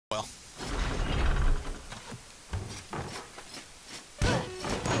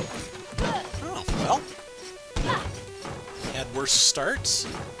worse start.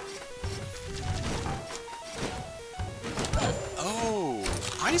 Oh,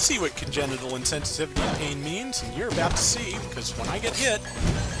 I see what congenital insensitivity to pain means, and you're about to see, because when I get hit,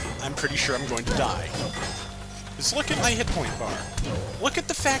 I'm pretty sure I'm going to die. Just look at my hit point bar. Look at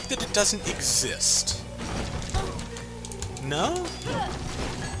the fact that it doesn't exist. No?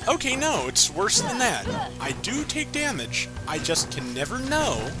 Okay, no, it's worse than that. I do take damage, I just can never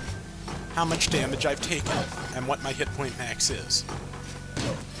know how much damage I've taken and what my hit point max is.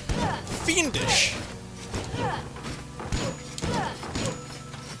 Fiendish!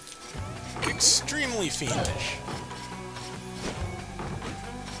 Extremely fiendish.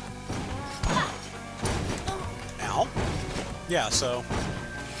 Ow. Yeah, so...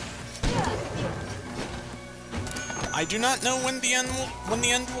 I do not know when the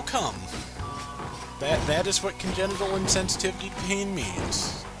end will come. That is what congenital insensitivity to pain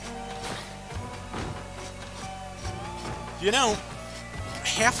means. You know,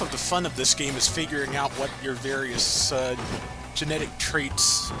 half of the fun of this game is figuring out what your various genetic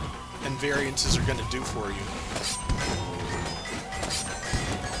traits and variances are going to do for you.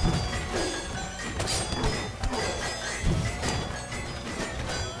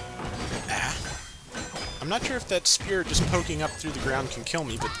 I'm not sure if that spear just poking up through the ground can kill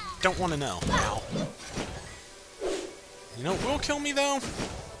me, but don't want to know. Ow. You know what will kill me, though?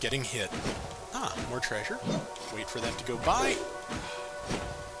 Getting hit. Ah, more treasure. Wait for that to go by.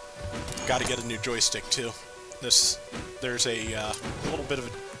 Gotta get a new joystick, too. There's a little bit of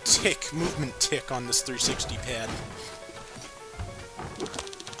a movement tick on this 360 pad.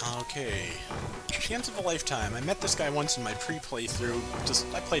 Okay. Chance of a lifetime. I met this guy once in my pre-playthrough.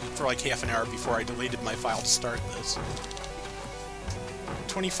 I played it for like half an hour before I deleted my file to start this.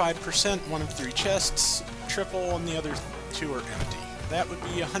 25%, one of 3 chests, triple, and the other 2 are empty. That would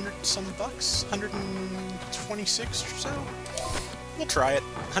be 100-some bucks? 126 or so? We'll try it.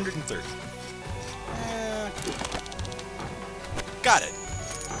 130. Got it.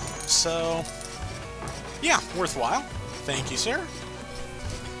 So, yeah, worthwhile. Thank you, sir.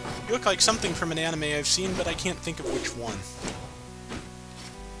 You look like something from an anime I've seen, but I can't think of which one.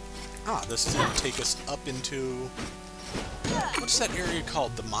 Ah, this is going to take us up into... What's that area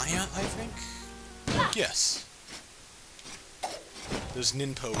called? The Maya, I think? Yes. Those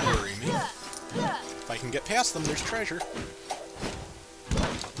ninpo worry me. If I can get past them, there's treasure.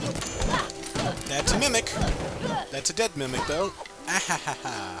 That's a mimic. That's a dead mimic, though.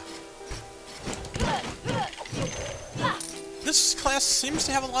 Ahahaha. This class seems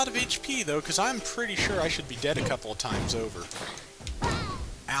to have a lot of HP, though, because I'm pretty sure I should be dead a couple of times over.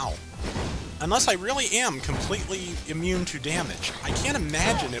 Ow. Unless I really am completely immune to damage. I can't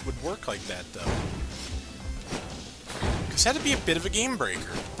imagine it would work like that, though. Because that'd be a bit of a game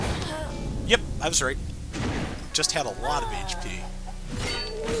breaker. Yep, I was right. Just had a lot of HP.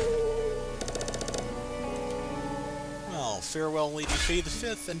 Well, farewell, Lady Faye the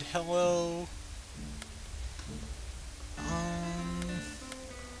Fifth, and hello...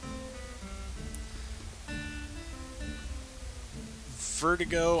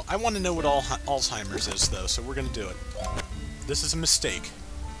 Vertigo. I want to know what Alzheimer's is, though, so we're going to do it. This is a mistake.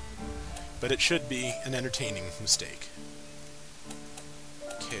 But it should be an entertaining mistake.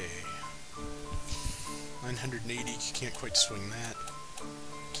 Okay. 980. Can't quite swing that.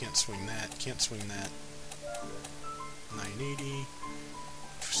 Can't swing that. Can't swing that. 980.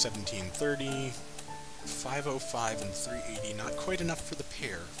 1730. 505 and 380. Not quite enough for the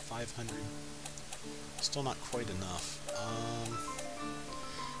pair. 500. Still not quite enough.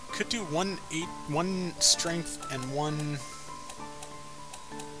 Could do one strength and one...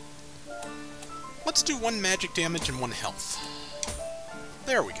 Let's do 1 magic damage and 1 health.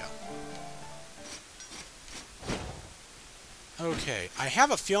 There we go. Okay, I have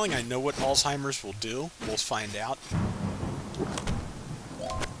a feeling I know what Alzheimer's will do. We'll find out.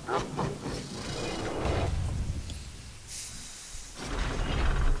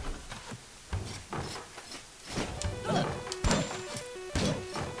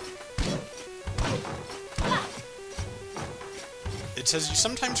 It says you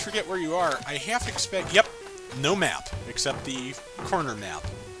sometimes forget where you are. I half expect... Yep, no map, except the corner map.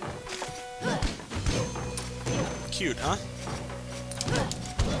 Cute, huh?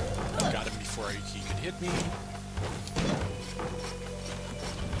 Got him before he could hit me.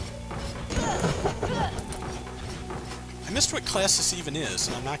 I missed what class this even is,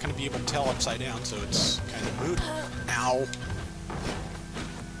 and I'm not going to be able to tell upside down, so it's kind of moot. Ow.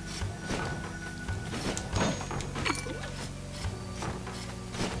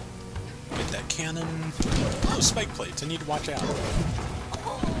 Cannon. Oh, spike plates. I need to watch out.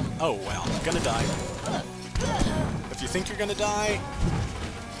 Oh, wow. I'm gonna die. if you think you're gonna die,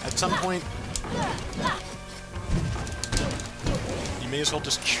 at some point, you may as well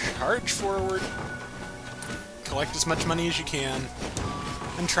just charge forward, collect as much money as you can,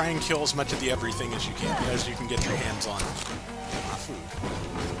 and try and kill as much of the everything as you can get your hands on. Food.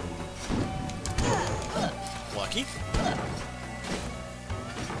 Lucky.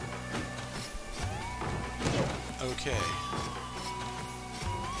 Okay.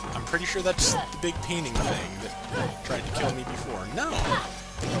 I'm pretty sure that's the big painting thing that tried to kill me before. No!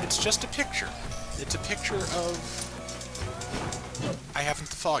 It's just a picture. It's a picture of... I haven't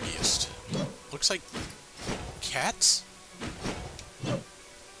the foggiest. Looks like... cats?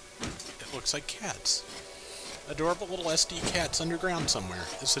 It looks like cats. Adorable little SD cats underground somewhere.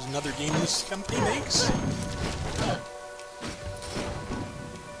 Is it another game this company makes?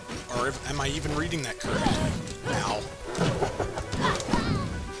 Or am I even reading that correctly? Ow.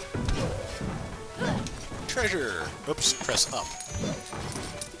 Treasure! Oops, press up.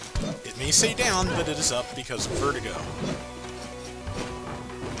 It may say down, but it is up because of vertigo.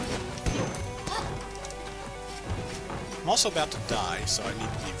 I'm also about to die, so I need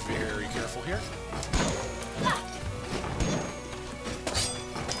to be very careful here.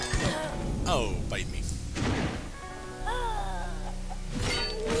 Oh, bite me.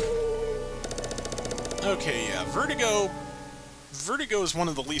 Okay, yeah, vertigo... Vertigo is one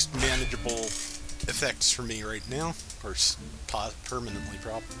of the least manageable effects for me right now. Or permanently,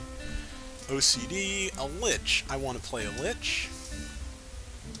 probably. OCD, a Lich. I want to play a Lich.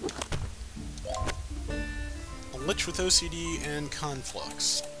 A Lich with OCD and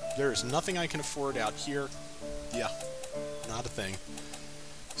Conflux. There is nothing I can afford out here. Yeah, not a thing.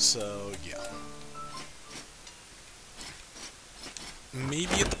 So, yeah.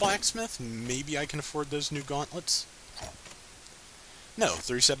 Maybe at the blacksmith? Maybe I can afford those new gauntlets? No,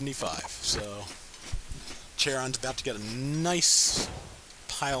 $375. So, Charon's about to get a nice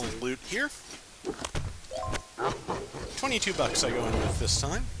pile of loot here. $22 I go in with this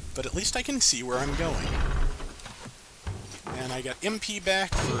time, but at least I can see where I'm going. And I got MP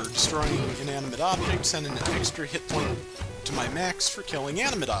back for destroying inanimate objects and an extra hit point to my max for killing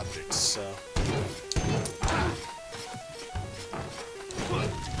animate objects, so...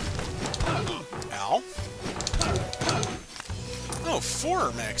 Ow. Oh,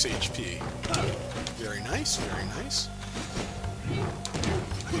 4 max HP. Very nice, very nice.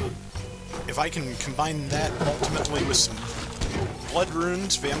 If I can combine that ultimately with some blood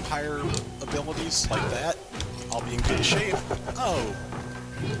runes, vampire abilities like that, I'll be in good shape. Oh.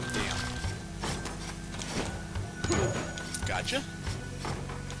 Damn. Gotcha.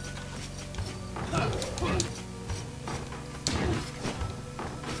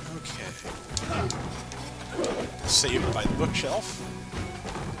 Okay. Saved by the bookshelf.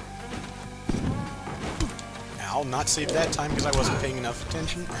 Ow, not saved that time because I wasn't paying enough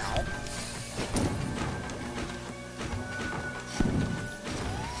attention. Ow.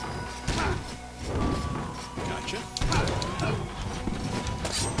 Gotcha.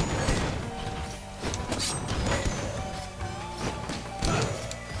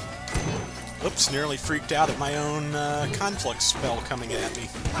 Oops, nearly freaked out at my own conflux spell coming at me.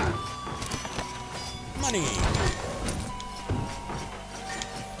 Money!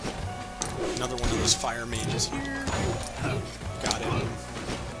 Another one of those fire mages here. Got him.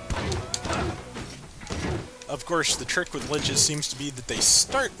 Of course, the trick with liches seems to be that they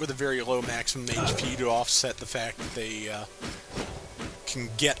start with a very low maximum HP to offset the fact that they can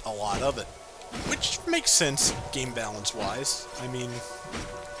get a lot of it. Which makes sense, game balance-wise. I mean,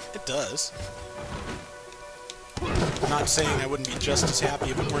 it does. I'm not saying I wouldn't be just as happy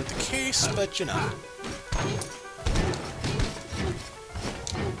if it weren't the case, but you know.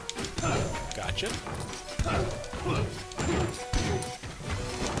 Gotcha.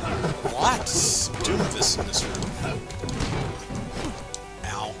 Lots of Doomfist in this room.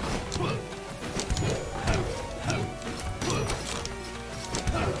 Ow.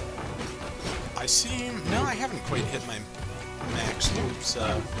 I see... No, I haven't quite hit my maximum,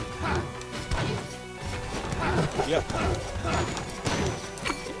 so... Yep.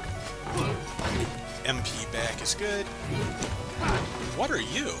 MP back is good. What are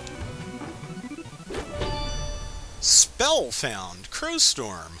you? Spell found.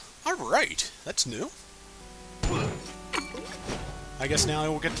 Crowstorm. Alright, that's new. I guess now I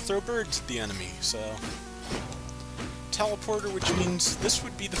will get to throw birds at the enemy, so... Teleporter, which means this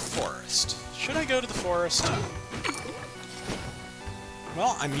would be the forest. Should I go to the forest?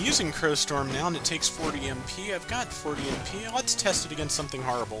 Well, I'm using Crowstorm now, and it takes 40 MP. I've got 40 MP. Let's test it against something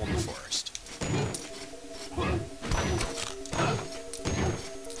horrible in the forest.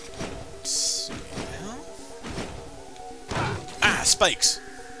 Let's see now. spikes.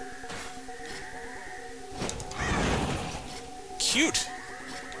 Cute.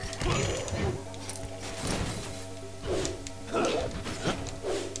 I'd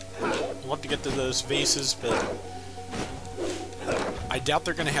love to get to those vases, but I doubt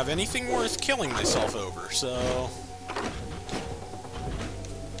they're going to have anything worth killing myself over, so...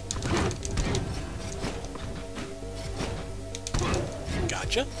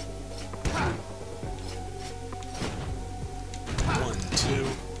 Gotcha. 1, 2...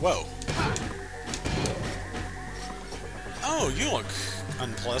 Whoa. Oh, you look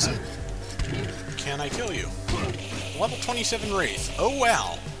unpleasant. Can I kill you? Level 27 Wraith. Oh,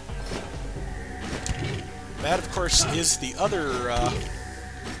 wow. That, of course, is the other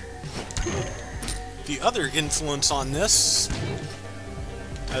influence on this,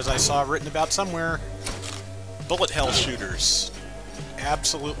 as I saw written about somewhere, bullet hell shooters.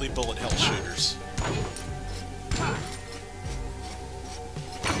 Absolutely bullet hell shooters.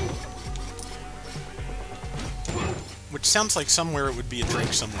 Which sounds like somewhere it would be a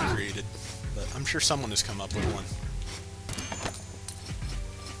drink someone created, but I'm sure someone has come up with one.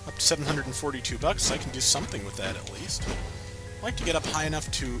 Up to 742 bucks, I can do something with that at least. I'd like to get up high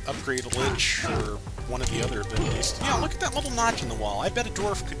enough to upgrade a Lich or one of the other abilities. Yeah, look at that little notch in the wall. I bet a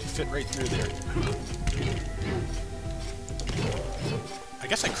dwarf could fit right through there. I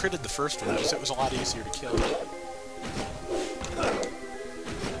guess I critted the first one because it was a lot easier to kill.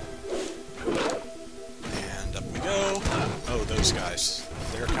 And up we go. Oh, those guys.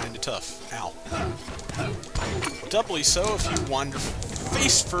 They're kind of tough. Ow. Doubly so if you wander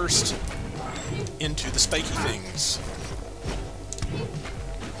face first into the spiky things.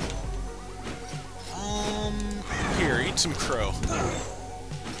 Here, eat some crow.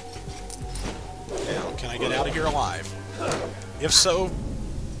 Now, can I get out of here alive? If so,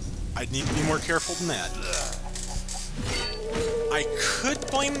 I'd need to be more careful than that. I could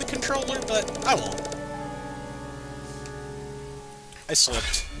blame the controller, but I won't. I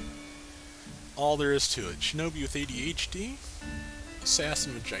slipped. All there is to it. Shinobi with ADHD,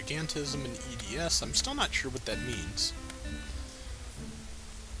 Assassin with Gigantism and EDS. I'm still not sure what that means.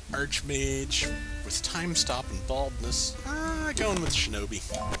 Archmage with Time Stop and Baldness. Going with Shinobi.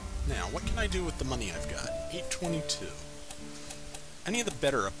 Now, what can I do with the money I've got? 822. Any of the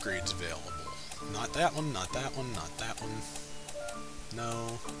better upgrades available? Not that one, not that one, not that one.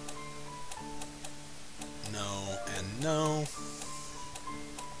 No. No, and no.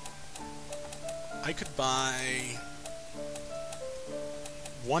 I could buy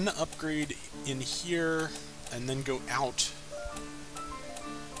one upgrade in here and then go out.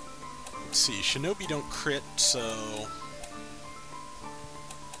 Let's see, Shinobi don't crit, so...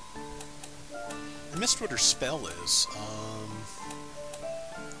 I missed what her spell is.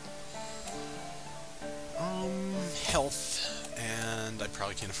 Health, and I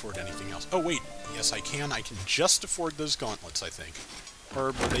probably can't afford anything else. Oh wait, yes I can. I can just afford those gauntlets, I think. Or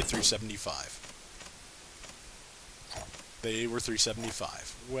were they 375? They were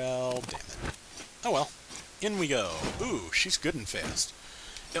 375. Well, damn it. Oh well. In we go. Ooh, she's good and fast.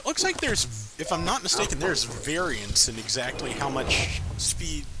 It looks like there's, if I'm not mistaken, there's variance in exactly how much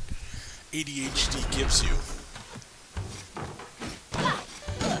speed ADHD gives you.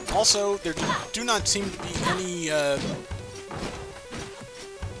 Also, there do not seem to be any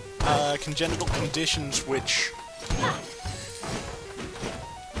congenital conditions which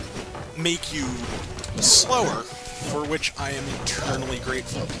make you slower, for which I am eternally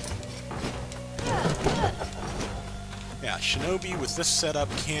grateful. Yeah, Shinobi with this setup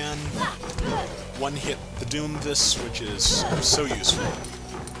can one-hit the Doomvis, which is so useful.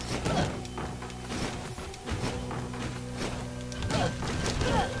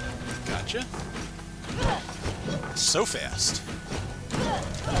 Gotcha. So fast.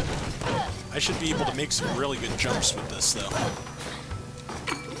 I should be able to make some really good jumps with this, though.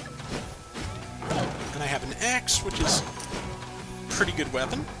 And I have an axe, which is a pretty good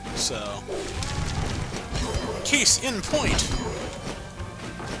weapon, so... Case in point!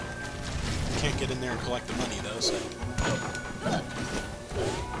 Can't get in there and collect the money, though, so...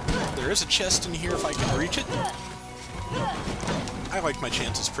 There is a chest in here if I can reach it. I like my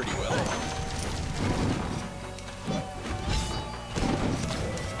chances pretty well.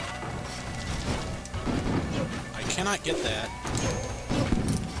 I cannot get that.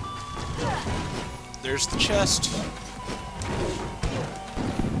 There's the chest.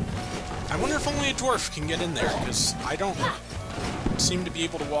 I wonder if only a dwarf can get in there, because I don't seem to be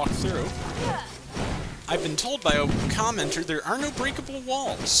able to walk through. I've been told by a commenter there are no breakable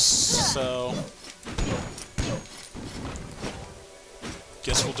walls, so...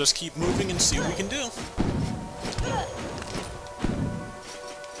 Guess we'll just keep moving and see what we can do.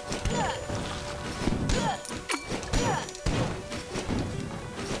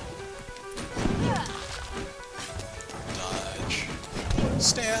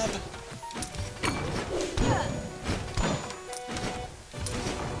 Stab.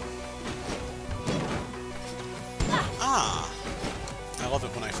 Ah! I love it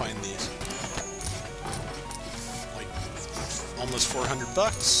when I find these. Like, almost 400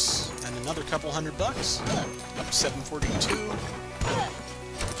 bucks, and another couple $100. Up to 742.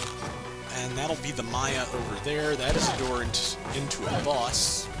 And that'll be the Maya over there. That is a door into a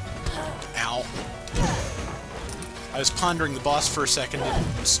boss. Ow. I was pondering the boss for a second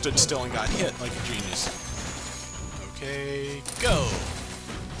and stood still and got hit like a genius. Okay, go!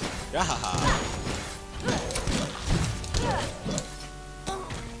 Yahaha!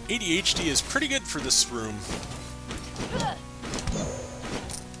 ADHD is pretty good for this room.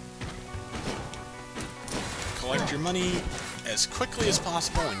 Collect your money as quickly as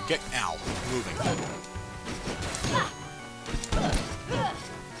possible and get ow, moving.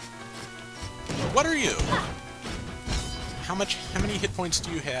 What are you? How many hit points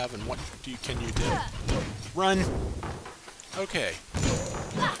do you have, and what can you do? Run. Okay.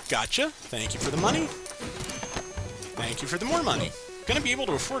 Gotcha. Thank you for the money. Thank you for the more money. Gonna be able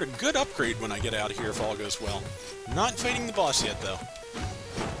to afford a good upgrade when I get out of here if all goes well. Not fighting the boss yet, though.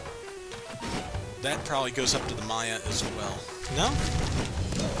 That probably goes up to the Maya as well. No?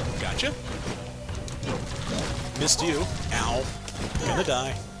 Gotcha. Missed you. Ow. Gonna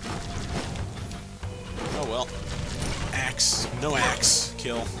die. Oh well. Axe. No axe.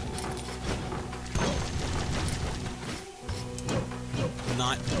 Kill.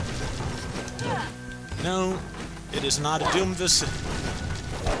 Not. No. It is not a Doomvis.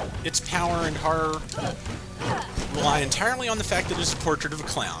 Its power and horror rely entirely on the fact that it is a portrait of a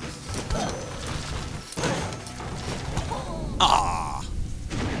clown. Ah!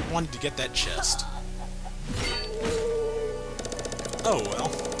 Wanted to get that chest. Oh well.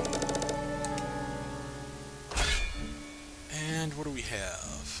 And what do we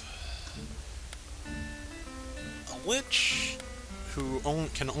have? A Lich who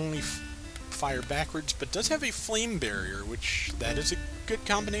can only fire backwards, but does have a flame barrier, which that is a good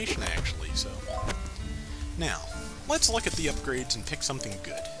combination actually, so. Now, let's look at the upgrades and pick something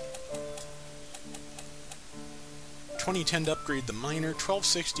good. 2010 to upgrade the miner,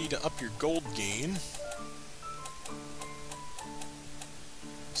 1260 to up your gold gain,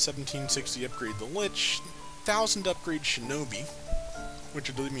 1760 upgrade the Lich, 1000 upgrade Shinobi, which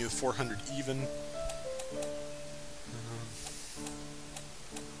would leave me with 400 even.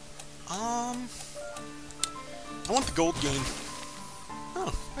 I want the gold gain.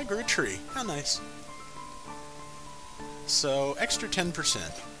 Oh, I grew a tree. How nice. So, extra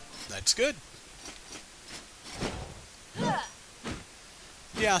 10%. That's good.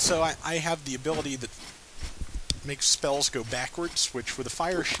 Yeah, so I have the ability that makes spells go backwards, which with a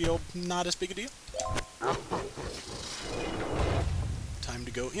fire shield, not as big a deal. Time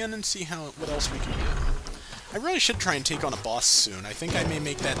to go in and see what else we can do. I really should try and take on a boss soon. I think I may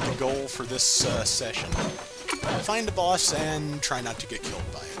make that the goal for this session. Find a boss and try not to get killed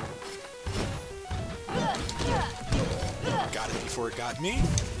by it. Got it before it got me.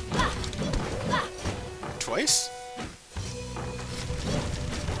 Twice.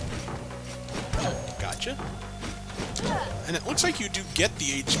 Gotcha. And it looks like you do get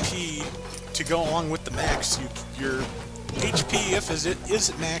the HP to go along with the max. Your HP, if it is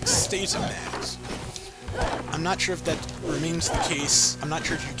at max, stays at max. I'm not sure if that remains the case. I'm not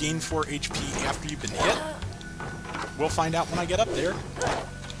sure if you gain 4 HP after you've been hit. We'll find out when I get up there.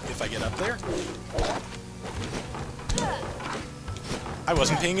 If I get up there. I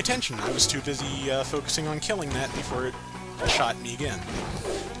wasn't paying attention. I was too busy focusing on killing that before it shot me again.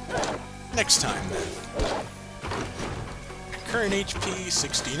 Next time, then. Current HP,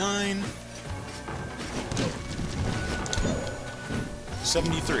 69.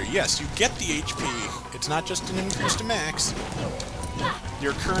 73. Yes, you get the HP. It's not just an increase to max.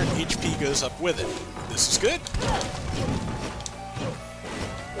 Your current HP goes up with it. This is good.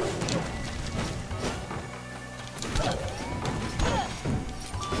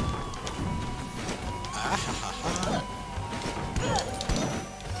 Ah-ha-ha-ha.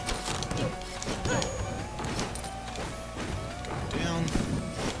 Going down.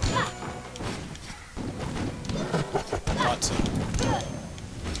 Thought so.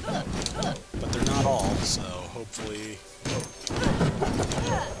 But they're not all, so hopefully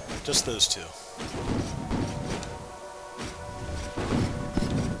just those two.